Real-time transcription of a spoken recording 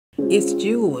It's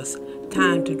Jewel's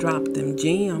time to drop them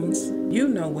gems. You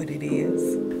know what it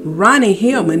is. Ronnie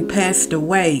Hillman passed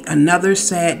away another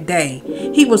sad day.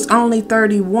 He was only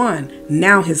 31.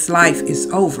 Now his life is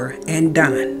over and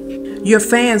done. Your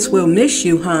fans will miss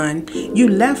you, hun. You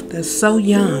left us so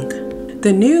young.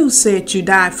 The news said you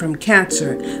died from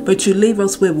cancer, but you leave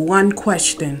us with one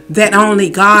question that only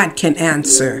God can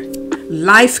answer.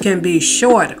 Life can be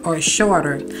short or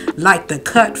shorter, like the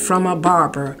cut from a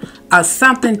barber, or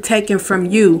something taken from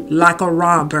you like a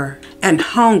robber, and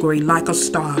hungry like a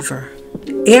starver.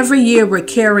 Every year will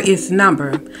carry its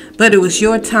number, but it was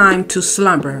your time to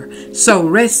slumber, so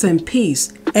rest in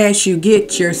peace as you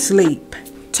get your sleep.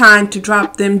 Time to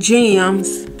drop them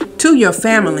gems. To your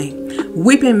family,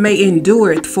 weeping may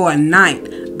endure it for a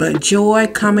night, but joy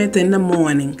cometh in the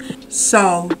morning.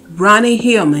 So, Ronnie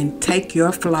Hillman, take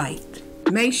your flight.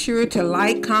 Make sure to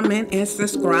like, comment, and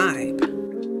subscribe.